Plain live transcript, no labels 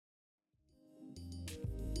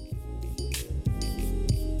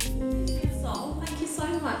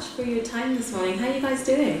much for your time this morning. How are you guys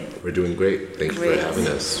doing? We're doing great. Thank you for having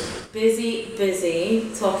us. Busy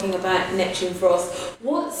talking about Neptune Frost.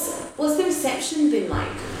 What's the reception been like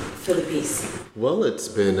for the piece? Well, it's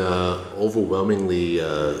been overwhelmingly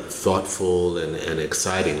thoughtful and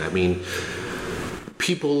exciting. I mean,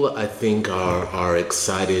 people, I think, are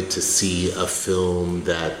excited to see a film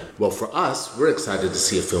that, well, for us, we're excited to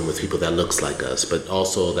see a film with people that looks like us, but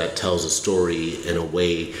also that tells a story in a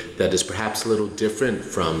way that is perhaps a little different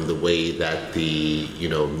from the way that the,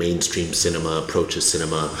 mainstream cinema approaches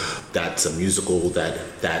cinema. That's a musical that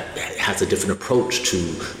has a different approach to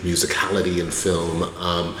musicality in film.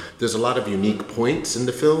 There's a lot of unique points in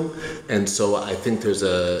the film, and so I think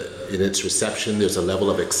in its reception, there's a level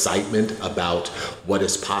of excitement about what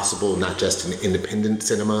is possible, not just in independent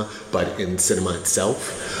cinema, but in cinema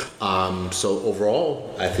itself. So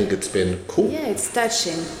overall, I think it's been cool. Yeah, it's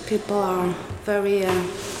touching. People are very,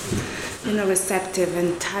 receptive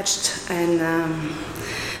and touched, and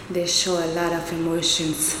they show a lot of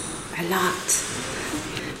emotions, a lot.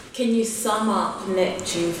 Can you sum up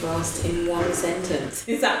Neptune Frost in one sentence?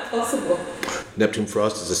 Is that possible? Neptune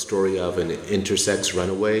Frost is a story of an intersex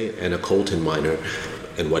runaway and a Colton miner,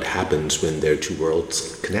 and what happens when their two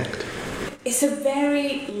worlds connect. It's a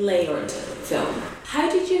very layered film. How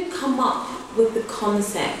did you come up with the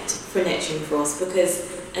concept for Neptune Frost?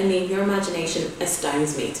 Because, your imagination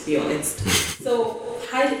astounds me, to be honest. So,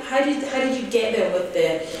 how did you get there with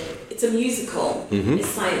it's a musical, It's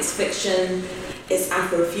science fiction, it's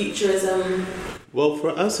Afrofuturism. Well, for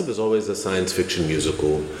us, it was always a science fiction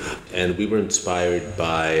musical, and we were inspired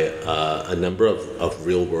by a number of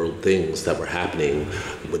real-world things that were happening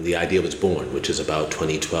when the idea was born, which is about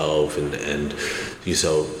 2012, and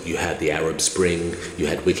you had the Arab Spring, you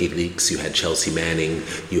had WikiLeaks, you had Chelsea Manning,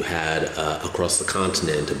 you had across the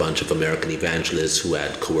continent a bunch of American evangelists who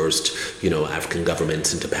had coerced, African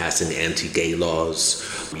governments into passing anti-gay laws.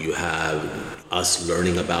 You have us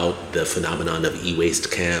learning about the phenomenon of e-waste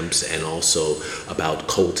camps, and also about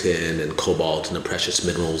coltan and cobalt and the precious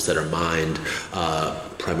minerals that are mined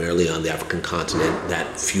primarily on the African continent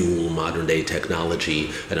that fuel modern day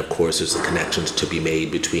technology. And of course, there's the connections to be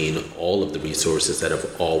made between all of the resources that have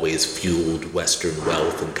always fueled Western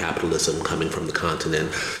wealth and capitalism coming from the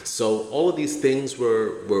continent. So all of these things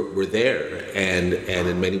were there, and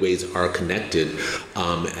in many ways are connected.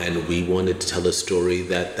 And we wanted to tell a story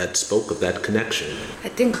that spoke of that connection. I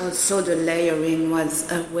think also the layering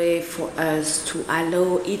was a way for us to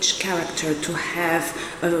allow each character to have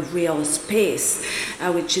a real space,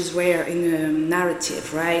 which is rare in a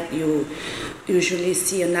narrative, right? You usually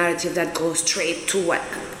see a narrative that goes straight to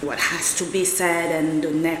what has to be said and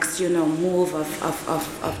the next, move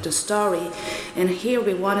of the story. And here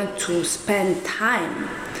we wanted to spend time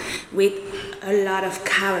with a lot of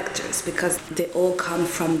characters because they all come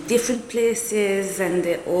from different places and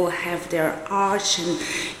they all have their arch, and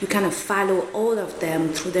you kind of follow all of them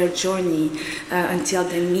through their journey until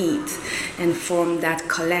they meet and form that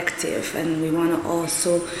collective. And we want to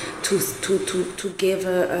also to give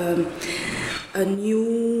a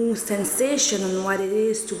new sensation on what it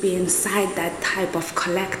is to be inside that type of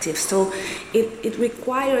collective. So it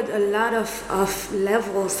required a lot of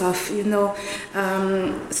levels of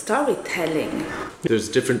storytelling. There's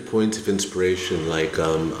different points of inspiration. Like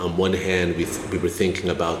on one hand, we were thinking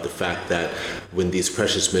about the fact that when these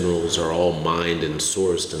precious minerals are all mined and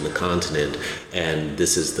sourced in the continent, and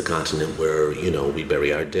this is the continent where we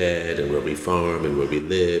bury our dead and where we farm and where we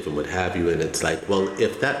live and what have you, and it's like, well,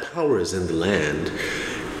 if that power is in the land,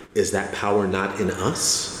 is that power not in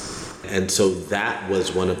us? And so that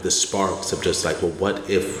was one of the sparks of just like, well, what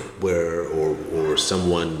if or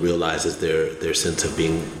someone realizes their sense of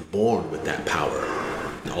being born with that power?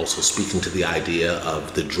 Also speaking to the idea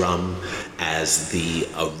of the drum as the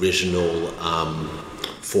original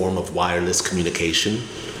form of wireless communication,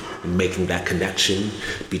 and making that connection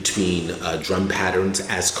between drum patterns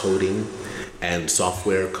as coding and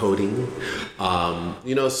software coding.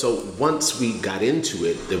 So once we got into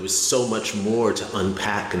it, there was so much more to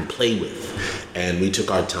unpack and play with. And we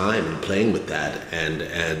took our time in playing with that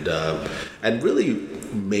and really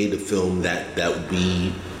made a film that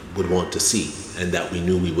we would want to see, and that we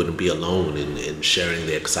knew we wouldn't be alone in sharing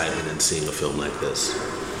the excitement and seeing a film like this.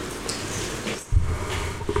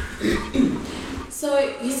 So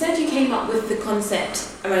you said you came up with the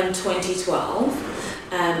concept around 2012,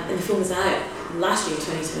 and the film was out last year,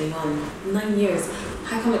 2021. 9 years.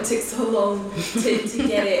 How come it took so long to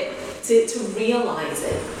get it, to realize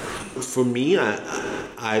it? For me,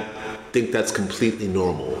 I think that's completely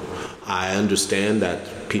normal. I understand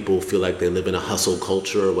that people feel like they live in a hustle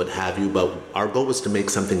culture or what have you, but our goal was to make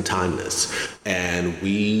something timeless. And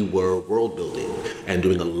we were world building and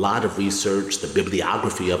doing a lot of research. The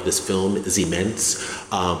bibliography of this film is immense.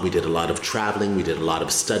 We did a lot of traveling, we did a lot of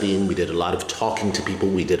studying, we did a lot of talking to people,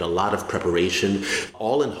 we did a lot of preparation,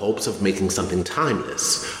 all in hopes of making something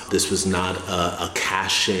timeless. This was not a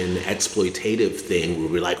cash-in exploitative thing where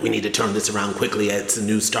we're like, we need to turn this around quickly. It's a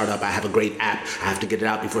new startup. I have a great app. I have to get it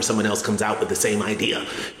out before someone else comes out with the same idea.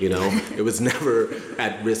 You know, it was never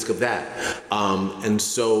at risk of that. And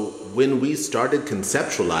so when we started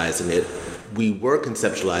conceptualizing it, we were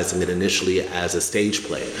conceptualizing it initially as a stage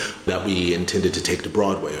play that we intended to take to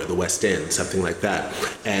Broadway or the West End, something like that.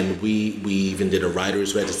 And we even did a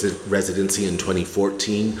writer's residency in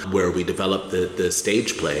 2014 where we developed the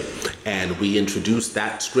stage play, and we introduced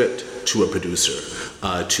that script to a producer,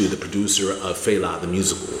 to the producer of Fela, the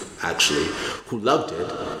musical, actually, who loved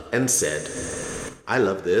it and said, I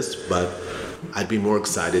love this, but I'd be more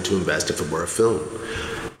excited to invest if it were a film.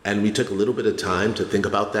 And we took a little bit of time to think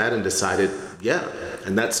about that and decided, yeah,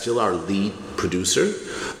 and that's still our lead producer.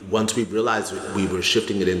 Once we realized we were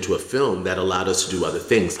shifting it into a film, that allowed us to do other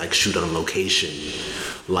things like shoot on location,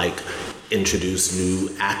 like introduce new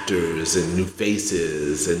actors and new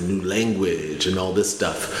faces and new language and all this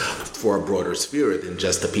stuff for a broader sphere than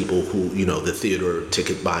just the people who, you know, the theater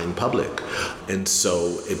ticket buying public. And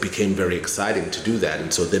so it became very exciting to do that.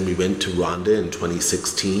 And so then we went to Rwanda in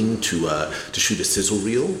 2016 to shoot a sizzle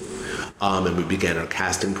reel. And we began our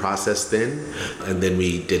casting process then. And then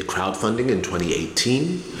we did crowdfunding in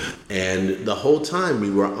 2018. And the whole time we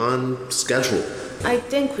were on schedule. I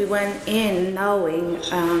think we went in knowing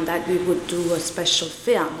that we would do a special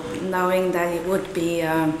film, knowing that it would be,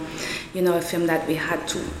 a film that we had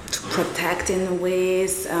to protect in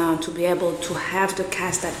ways, to be able to have the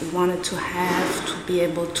cast that we wanted to have, to be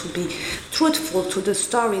able to be truthful to the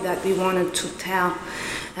story that we wanted to tell.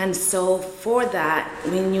 And so for that,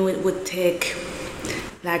 we knew it would take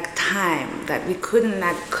like time, that we couldn't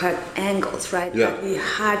like cut angles, right? Yeah. That we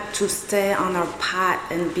had to stay on our path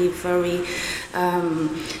and be very,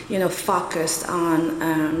 focused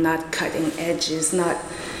on not cutting edges, not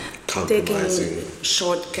taking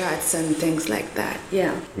shortcuts and things like that.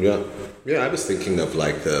 Yeah. Yeah. Yeah, I was thinking of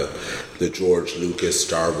like the George Lucas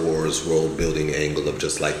Star Wars world building angle of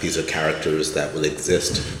just like these are characters that will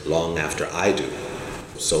exist long after I do.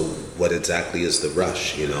 So what exactly is the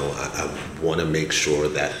rush? You know, I want to make sure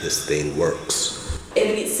that this thing works.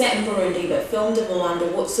 It's set in Burundi but filmed in Rwanda.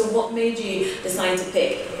 What made you decide to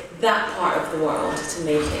pick that part of the world to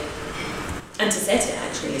make it? And to set it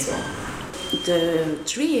actually as well? The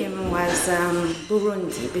dream was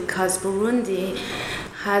Burundi, because Burundi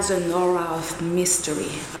has an aura of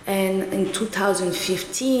mystery. And in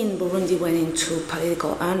 2015, Burundi went into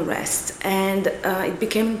political unrest, and it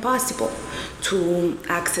became impossible to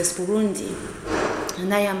access Burundi.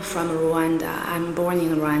 And I am from Rwanda. I'm born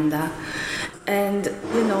in Rwanda. And,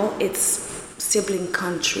 it's sibling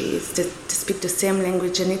countries that speak the same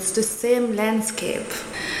language, and it's the same landscape.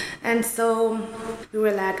 And so we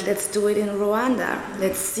were like, let's do it in Rwanda.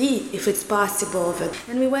 Let's see if it's possible.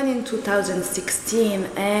 And we went in 2016,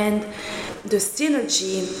 and the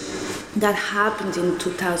synergy that happened in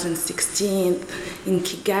 2016 in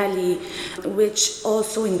Kigali, which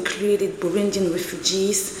also included Burundian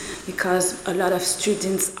refugees, because a lot of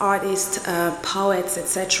students, artists, poets,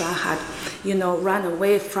 etc. had, run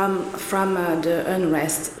away from the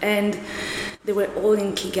unrest. And they were all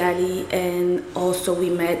in Kigali, and also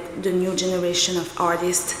we met the new generation of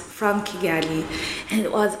artists from Kigali, and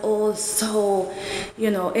it was all so,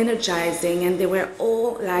 energizing, and they were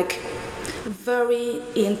all like very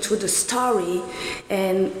into the story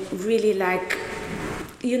and really like,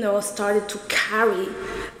 started to carry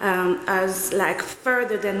us like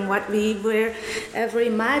further than what we were ever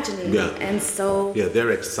imagining. Yeah. And so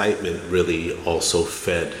their excitement really also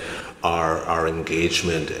fed our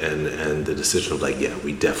engagement and the decision of like, yeah,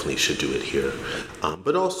 we definitely should do it here.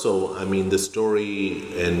 But also, I mean, the story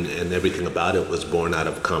and everything about it was born out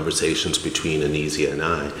of conversations between Anisia and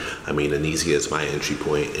I. I mean, Anisia is my entry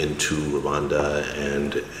point into Rwanda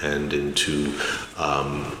and into,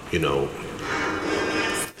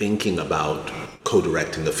 thinking about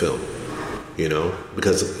co-directing a film,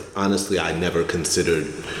 because honestly, I never considered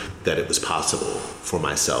that it was possible for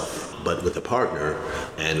myself. But with a partner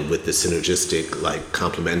and with the synergistic, like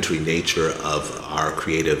complementary nature of our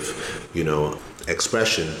creative,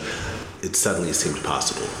 expression, it suddenly seemed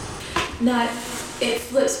possible. Now, it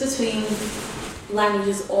flips between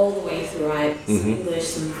languages all the way through, right? Some English,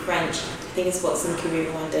 some French. I think it's got some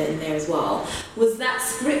Kinyarwanda in there as well. Was that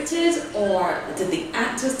scripted, or did the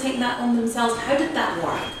actors take that on themselves? How did that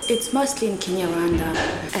work? It's mostly in Kinyarwanda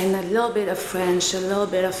and a little bit of French, a little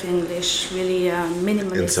bit of English, really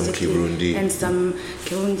minimalistic. And some Kirundi. And some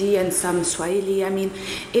Kirundi and some Swahili. I mean,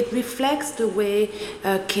 it reflects the way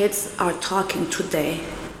kids are talking today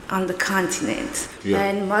on the continent,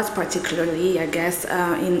 and most particularly, I guess,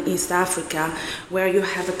 in East Africa, where you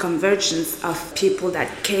have a convergence of people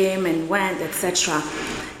that came and went, etc.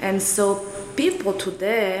 And so people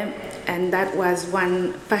today, and that was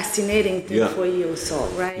one fascinating thing for you, so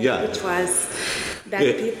right? Yeah. Which was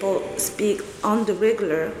that people speak on the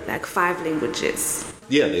regular like 5 languages.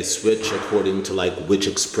 Yeah, they switch according to like which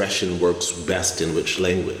expression works best in which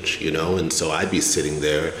language, you know? And so I'd be sitting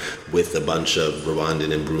there with a bunch of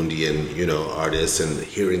Rwandan and Burundian, you know, artists and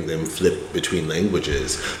hearing them flip between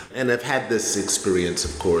languages. And I've had this experience,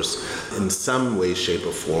 of course, in some way, shape,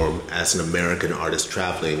 or form as an American artist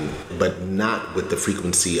traveling, but not with the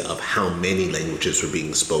frequency of how many languages were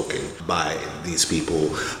being spoken by these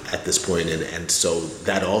people at this point. And so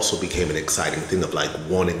that also became an exciting thing of like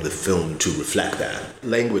wanting the film to reflect that.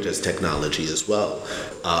 Language as technology as well.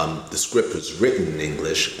 The script was written in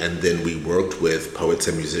English, and then we worked with poets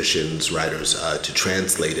and musicians, writers, to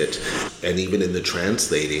translate it. And even in the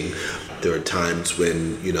translating, there are times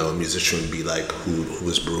when, you know, a musician would be like, who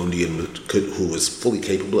was Burundian, who was fully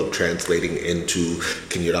capable of translating into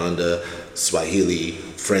Kinyarwanda, Swahili,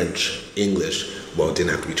 French, English. Well, it didn't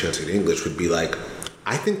have to be translated in English, would be like,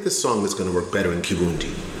 I think this song is going to work better in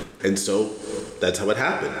Kirundi. And so that's how it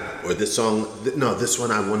happened. Or this song, no, this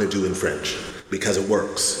one I want to do in French because it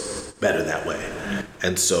works better that way.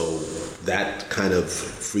 And so that kind of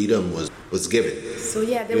freedom was given. So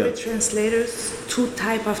yeah, there were translators, 2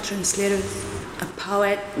 types of translators, a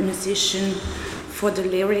poet, musician for the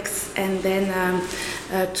lyrics, and then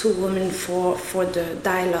 2 women for the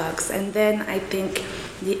dialogues. And then I think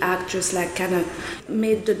the actors like kind of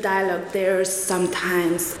made the dialogue theirs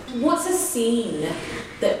sometimes. What's a scene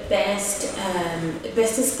that best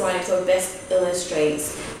describes or best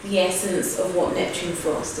illustrates the essence of what Neptune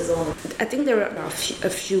Frost is all about? I think there are a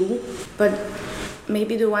few, but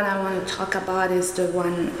maybe the one I want to talk about is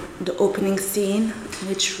the opening scene,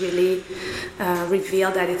 which really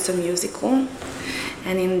revealed that it's a musical.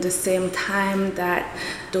 And in the same time that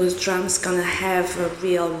those drums gonna have a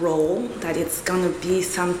real role, that it's gonna be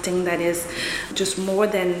something that is just more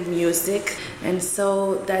than music. And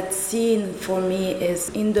so that scene for me is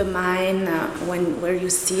in the mine where you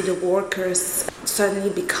see the workers suddenly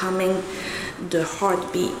becoming the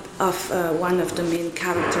heartbeat of one of the main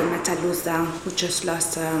characters, Matalusa, who just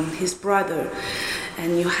lost his brother.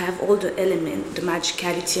 And you have all the elements, the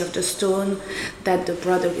magicality of the stone that the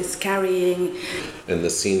brother is carrying. And the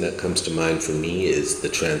scene that comes to mind for me is the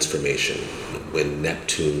transformation, when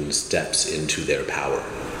Neptune steps into their power.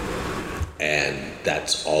 And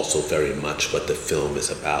that's also very much what the film is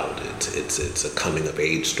about. It's a coming of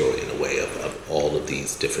age story in a way of all of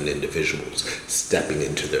these different individuals stepping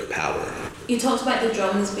into their power. You talked about the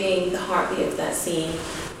drums being the heartbeat of that scene.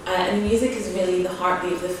 And the music is really the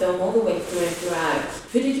heartbeat of the film all the way through and throughout.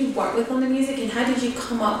 Who did you work with on the music, and how did you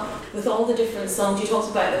come up with all the different songs? You talked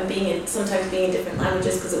about them sometimes being in different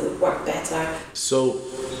languages because it would work better. So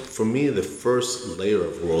for me, the first layer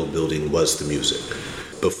of world building was the music.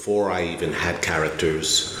 Before I even had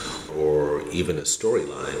characters or even a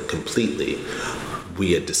storyline completely,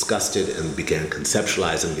 we had discussed it and began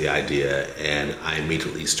conceptualizing the idea, and I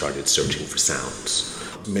immediately started searching for sounds.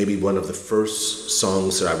 Maybe one of the first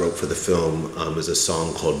songs that I wrote for the film is a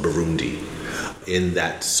song called Burundi. In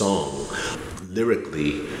that song,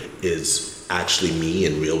 lyrically, is actually me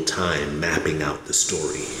in real time mapping out the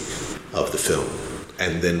story of the film.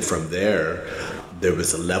 And then from there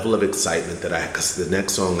was a level of excitement that because the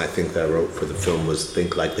next song I think that I wrote for the film was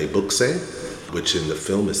Think Like They Bookse, which in the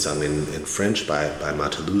film is sung in French by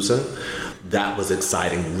Matalusa. That was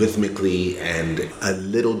exciting rhythmically and a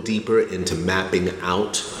little deeper into mapping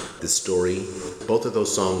out the story. Both of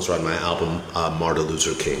those songs are on my album, Martin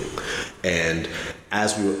Luther King. And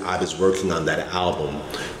as I was working on that album,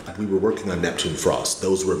 we were working on Neptune Frost.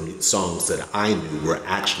 Those were songs that I knew were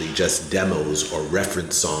actually just demos or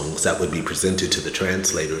reference songs that would be presented to the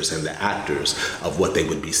translators and the actors of what they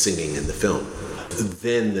would be singing in the film.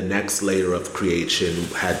 Then the next layer of creation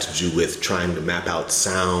had to do with trying to map out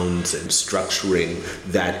sounds and structuring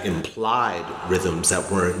that implied rhythms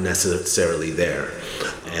that weren't necessarily there.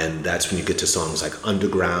 And that's when you get to songs like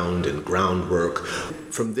Underground and Groundwork.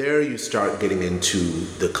 From there, you start getting into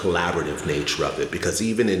the collaborative nature of it, because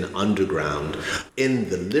even in Underground, in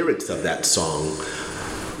the lyrics of that song,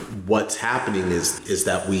 what's happening is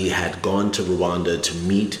that we had gone to Rwanda to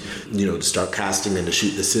meet, to start casting and to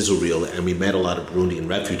shoot the sizzle reel, and we met a lot of Burundian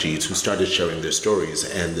refugees who started sharing their stories,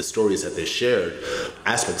 and the stories that they shared,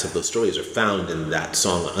 aspects of those stories are found in that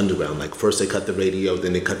song Underground. Like first they cut the radio,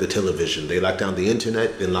 then they cut the television, they locked down the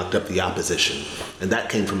internet, then locked up the opposition. And that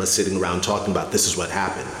came from us sitting around talking about this is what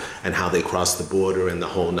happened and how they crossed the border and the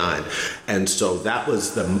whole nine. And so that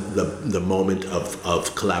was the moment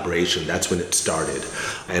of collaboration. That's when it started.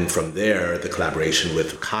 And from there, the collaboration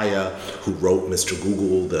with Kaya, who wrote Mr.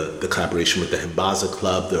 Google, the collaboration with the Himbaza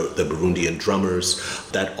Club, the Burundian drummers,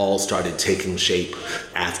 that all started taking shape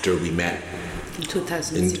after we met in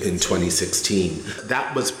 2016.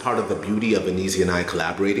 That was part of the beauty of Anisia and I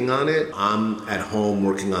collaborating on it. I'm at home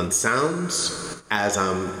working on sounds as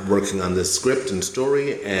I'm working on the script and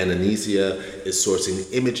story, and Anisia is sourcing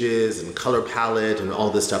images and color palette and all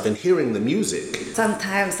this stuff and hearing the music.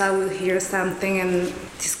 Sometimes I will hear something and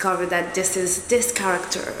discover that this is this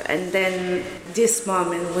character, and then this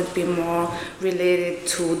moment would be more related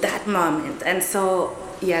to that moment. And so,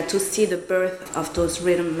 to see the birth of those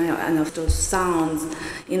rhythms and of those sounds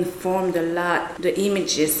informed a lot the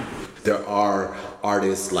images. There are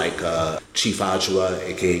artists like Chief Ajwa,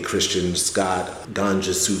 aka Christian Scott,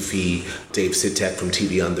 Ganja Sufi, Dave Sitek from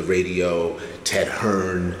TV on the Radio, Ted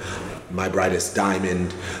Hearn, My Brightest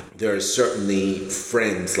Diamond. There are certainly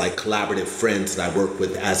friends, like collaborative friends that I work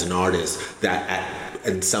with as an artist that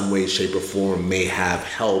in some way, shape, or form may have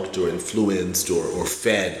helped or influenced or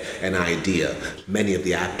fed an idea. Many of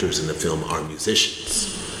the actors in the film are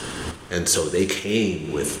musicians. And so they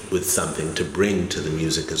came with something to bring to the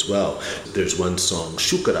music as well. There's one song,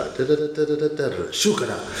 Shukara,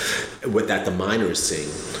 Shukara, that the Miners sing,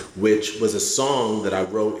 which was a song that I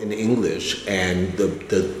wrote in English, and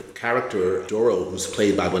the character Doro, who's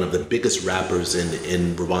played by one of the biggest rappers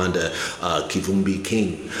in Rwanda, Kivumbi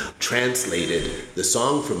King, translated the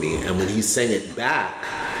song for me, and when he sang it back,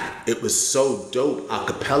 it was so dope a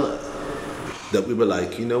cappella that we were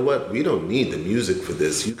like, you know what, we don't need the music for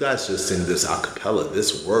this. You guys just sing this a cappella,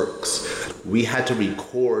 this works. We had to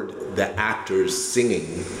record the actors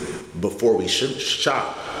singing before we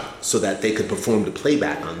shot so that they could perform the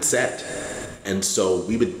playback on set. And so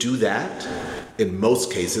we would do that. In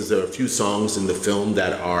most cases, there are a few songs in the film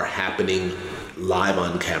that are happening live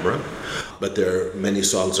on camera, but there are many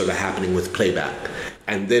songs that are happening with playback.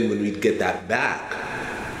 And then when we'd get that back,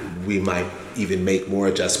 we might even make more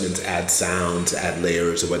adjustments, add sounds, add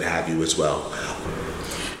layers, or what have you as well.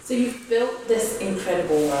 So you've built this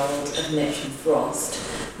incredible world of Nick and Frost.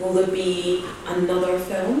 Will there be another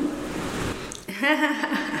film?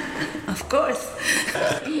 Of course.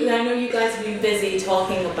 I know you guys have been busy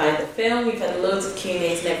talking about the film. We've had loads of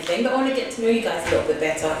Q&As and everything, but I want to get to know you guys a little bit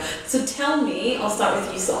better. So tell me, I'll start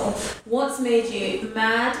with you, Sol, what's made you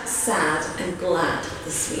mad, sad, and glad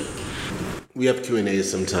this week? We have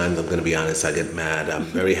Q&As sometimes. I'm going to be honest, I get mad. I'm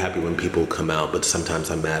very happy when people come out, but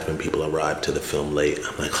sometimes I'm mad when people arrive to the film late.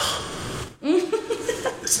 I'm like,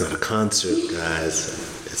 it's not a concert, guys.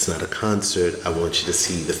 It's not a concert. I want you to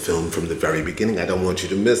see the film from the very beginning. I don't want you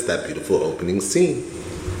to miss that beautiful opening scene.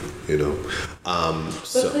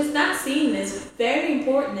 Because that scene is very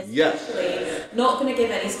important, especially, not going to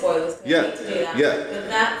give any spoilers, I hate to do that, but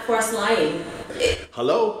that first line.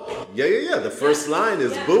 Hello? Yeah, the first line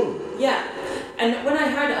is boom. Yeah, and when I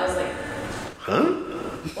heard it, I was like, huh?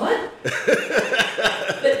 What?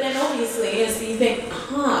 But then obviously, as you think,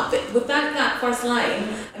 but with that first line,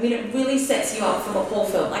 I mean, it really sets you up for the whole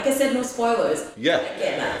film. Like I said, no spoilers. Yeah. I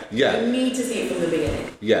get that. Yeah. You need to see it from the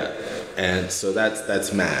beginning. Yeah, and so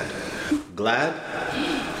that's mad. Glad?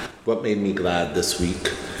 What made me glad this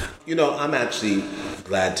week? I'm actually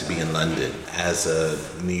glad to be in London as a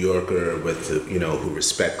New Yorker who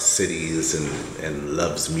respects cities and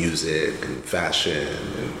loves music and fashion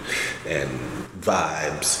and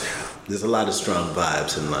vibes. There's a lot of strong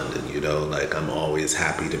vibes in London, like I'm always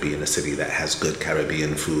happy to be in a city that has good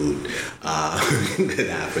Caribbean food, good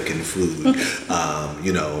African food,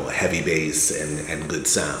 heavy bass and good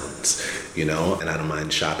sounds, and I don't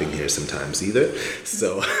mind shopping here sometimes either.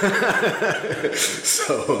 So,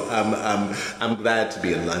 I'm glad to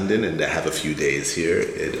be in London and to have a few days here.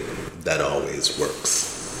 That always works.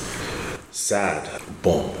 Sad.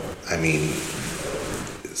 Bon.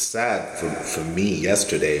 Sad for me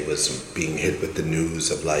yesterday was being hit with the news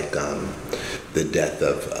of the death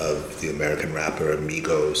of the American rapper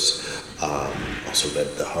Migos. Also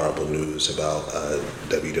read the horrible news about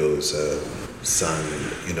Davido's son.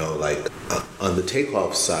 On the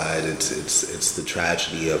takeoff side, it's the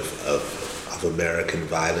tragedy of American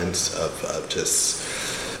violence, of just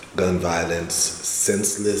gun violence,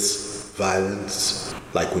 senseless violence,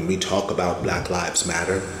 like when we talk about Black Lives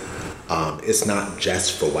Matter, it's not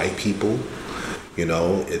just for white people. You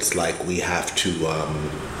know, it's like we have to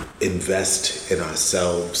invest in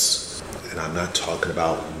ourselves, and I'm not talking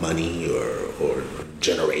about money or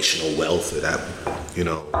generational wealth or that, you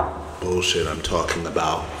know, bullshit. I'm talking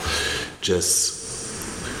about just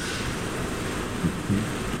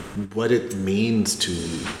what it means to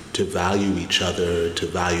value each other, to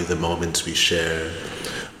value the moments we share,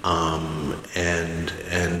 and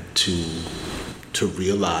to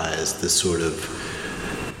realize the sort of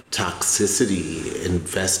toxicity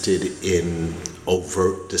invested in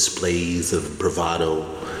overt displays of bravado,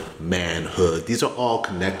 manhood. These are all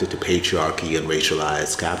connected to patriarchy and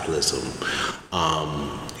racialized capitalism.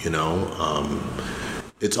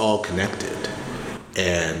 It's all connected.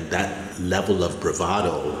 And that level of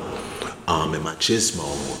bravado and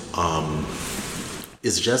machismo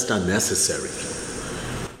is just unnecessary.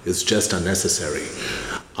 It's just unnecessary.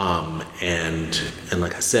 And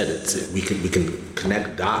like I said, we can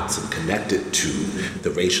connect dots and connect it to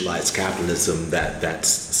the racialized capitalism that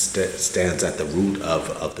stands at the root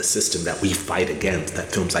of the system that we fight against,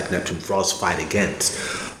 that films like Neptune Frost fight against.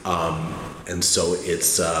 And so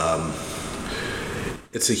it's a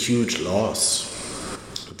huge loss.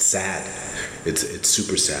 It's sad. It's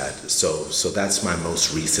super sad. So that's my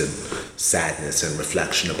most recent sadness and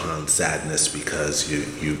reflection upon sadness, because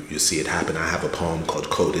you see it happen. I have a poem called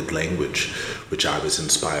Coded Language, which I was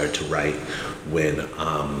inspired to write when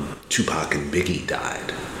Tupac and Biggie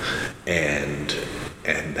died. And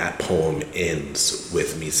that poem ends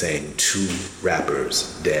with me saying 2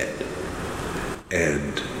 rappers dead.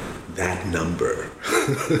 And that number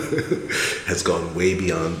has gone way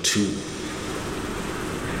beyond 2.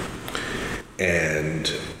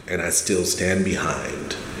 And I still stand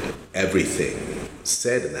behind everything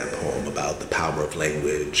said in that poem about the power of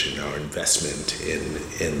language and our investment in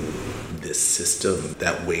this system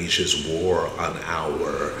that wages war on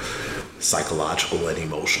our psychological and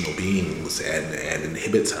emotional beings and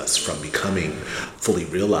inhibits us from becoming fully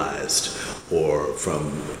realized or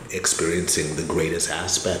from experiencing the greatest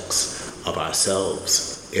aspects of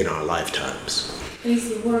ourselves in our lifetimes.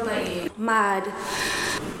 Lucy, what about you? Mad.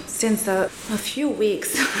 Since a few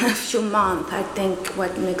weeks, a few months, I think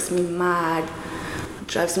what makes me mad,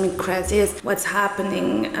 drives me crazy, is what's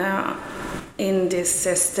happening in this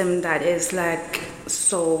system that is like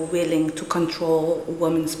so willing to control a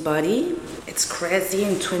woman's body. It's crazy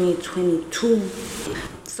in 2022.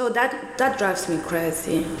 So that drives me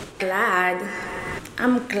crazy.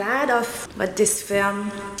 I'm glad of what this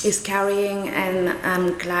film is carrying, and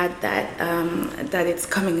I'm glad that it's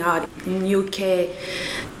coming out in UK.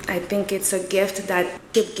 I think it's a gift that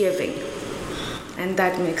keeps giving, and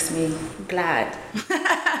that makes me glad.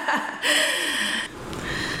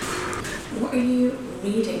 What are you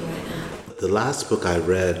reading right now? The last book I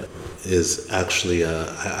read is actually,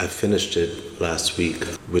 I finished it last week,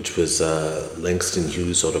 which was Langston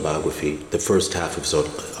Hughes' autobiography, the first half of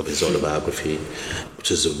his autobiography, which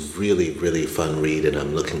is a really, really fun read, and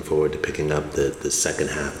I'm looking forward to picking up the second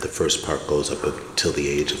half. The first part goes up until the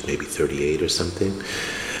age of maybe 38 or something.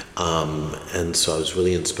 And so I was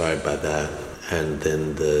really inspired by that. And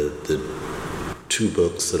then the 2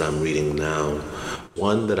 books that I'm reading now,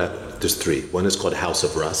 there's 3. One is called House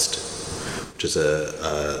of Rust, which is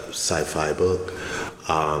a sci-fi book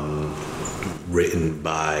written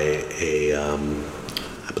by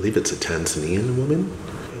I believe it's a Tanzanian woman.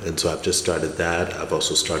 And so I've just started that. I've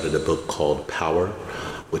also started a book called Power,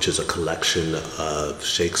 which is a collection of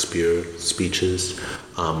Shakespeare speeches,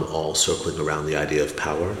 all circling around the idea of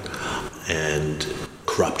power and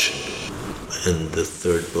corruption. And the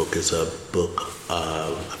third book is a book,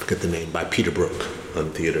 I forget the name, by Peter Brook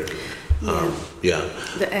on theater. Yeah.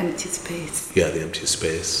 The Empty Space. Yeah, The Empty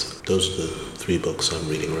Space. Those are the 3 books I'm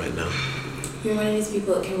reading right now. You're one of these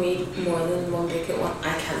people that can read more than one book at once.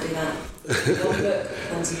 I can't do that. One book,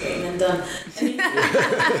 concentrate, and then done. And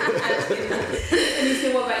you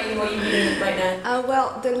say, what about you? What are you reading right now?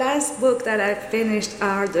 Well, the last book that I finished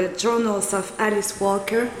are the Journals of Alice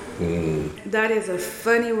Walker. That is a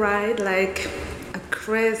funny ride, like a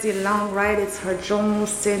crazy long ride. It's her journal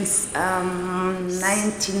since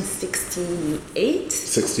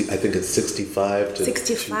 1968. I think it's 65 to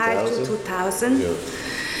 2000. Yeah.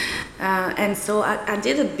 And so I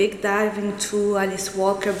did a big dive into Alice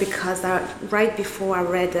Walker because right before I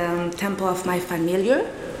read Temple of My Familiar.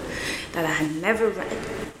 that I had never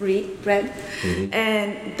read.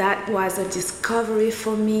 And that was a discovery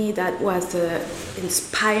for me. That was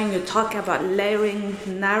inspiring. You talk about layering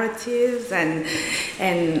narratives and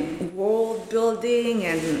world building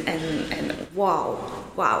and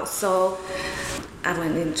wow. So I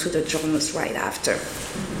went into the journals right after.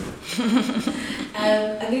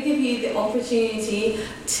 I'm going to give you the opportunity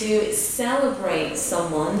to celebrate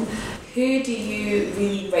someone. Who do you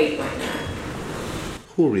really rate right now?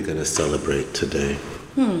 Who are we going to celebrate today?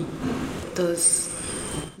 Those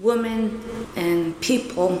women and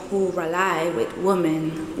people who rely with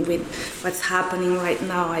women, with what's happening right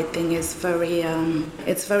now, I think is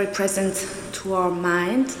it's very present to our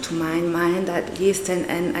mind, to my mind at least,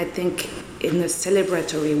 and I think in a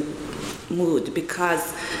celebratory mood,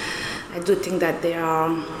 because I do think that they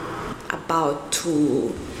are about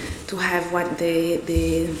to have what they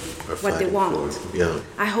want. For. Yeah.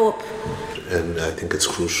 I hope. And I think it's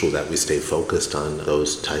crucial that we stay focused on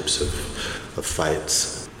those types of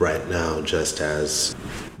fights right now, just as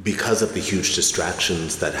because of the huge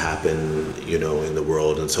distractions that happen, in the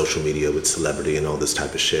world and social media with celebrity and all this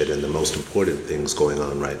type of shit, and the most important things going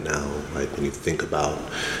on right now, right? When you think about,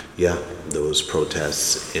 those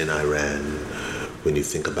protests in Iran, when you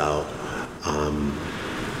think about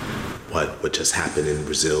what just happened in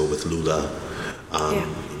Brazil with Lula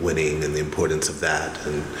winning and the importance of that,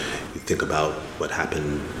 and you think about what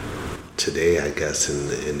happened today, I guess,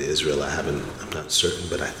 in Israel. I'm not certain,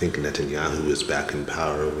 but I think Netanyahu is back in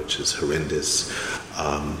power, which is horrendous,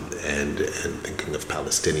 and thinking of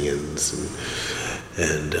Palestinians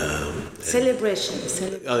and celebration.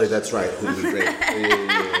 Oh, that's right. Who was great.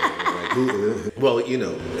 Well,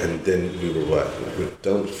 and then we were what?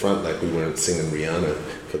 Don't front like we weren't singing Rihanna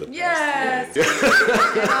for the past.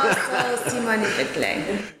 And also Simone Vetley.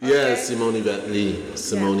 Yeah, Simone Vetley.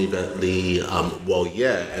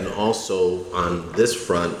 And also on this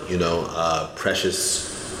front, Precious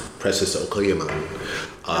Okoyeman.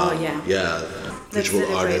 Visual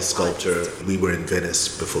artist, sculptor. We were in Venice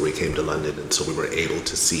before we came to London, and so we were able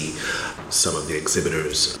to see some of the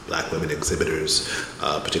exhibitors, Black women exhibitors,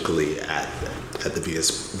 particularly at the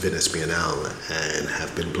Venice Biennale, and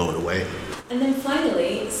have been blown away. And then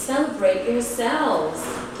finally, celebrate yourselves.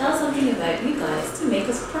 Tell something about you guys to make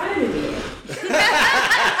us proud of you.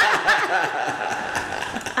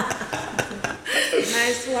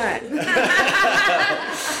 Nice one.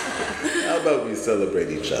 How about we celebrate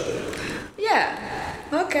each other? Yeah.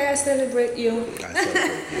 Okay, I celebrate you. Beautiful.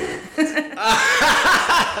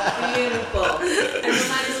 And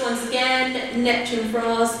remind us once again, Neptune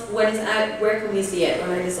Frost, when it's out, where can we see it?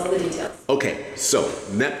 Remind us all the details. Okay, so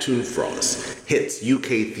Neptune Frost hits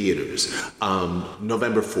UK theaters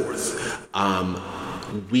November 4th.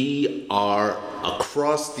 We are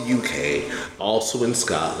across the UK, also in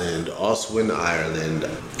Scotland, also in Ireland,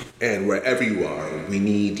 and wherever you are, we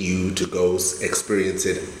need you to go experience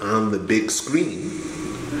it on the big screen,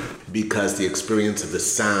 because the experience of the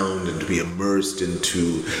sound and to be immersed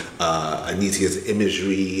into Anisia's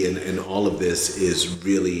imagery and all of this is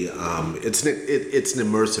really, it's an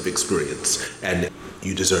immersive experience, and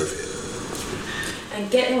you deserve it. And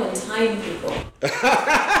get on time, people.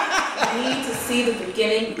 You need to see the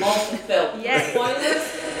beginning of the film. Yes.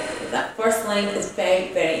 Spoilers, that first line is very,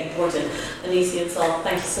 very important. Anisia and Saul,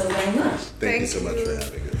 thank you so very much. Thank you so much for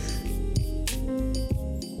having us.